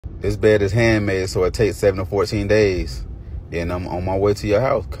This bed is handmade, so it takes 7 to 14 days. Then I'm on my way to your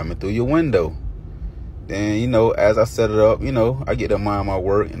house, coming through your window. Then, you know, as I set it up, you know, I get to mind my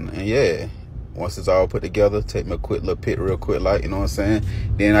work. And yeah, once it's all put together, take me a quick little pic real quick, like, you know what I'm saying?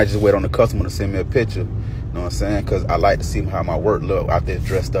 Then I just wait on the customer to send me a picture. You know what I'm saying? Because I like to see how my work look after it's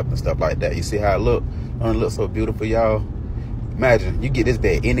dressed up and stuff like that. You see how it look? Don't it look so beautiful, y'all? Imagine, you get this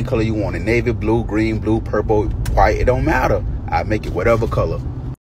bed any color you want. Navy, blue, green, blue, purple, white. It don't matter. I make it whatever color.